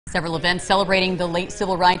Several events celebrating the late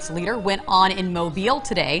civil rights leader went on in Mobile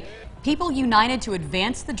today. People united to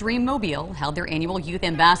advance the dream. Mobile held their annual Youth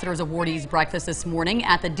Ambassadors Awardees breakfast this morning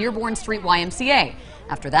at the Dearborn Street YMCA.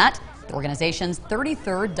 After that, the organization's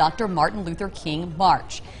 33rd Dr. Martin Luther King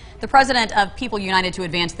March. The president of People United to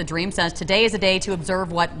Advance the Dream says today is a day to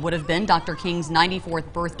observe what would have been Dr. King's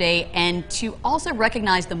 94th birthday and to also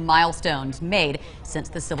recognize the milestones made since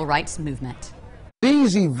the civil rights movement.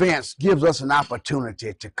 These events gives us an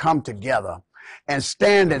opportunity to come together and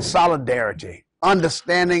stand in solidarity,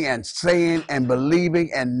 understanding and saying and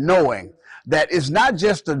believing and knowing that it's not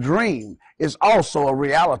just a dream, it's also a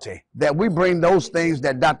reality. That we bring those things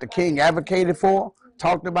that Dr. King advocated for,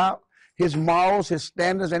 talked about, his morals, his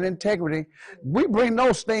standards and integrity, we bring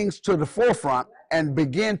those things to the forefront and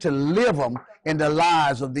begin to live them in the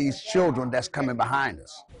lives of these children that's coming behind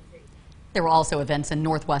us. There were also events in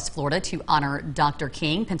Northwest Florida to honor Dr.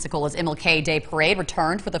 King. Pensacola's MLK Day Parade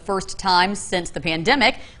returned for the first time since the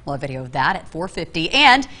pandemic. We'll have video of that at 4:50.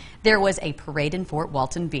 And there was a parade in Fort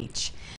Walton Beach.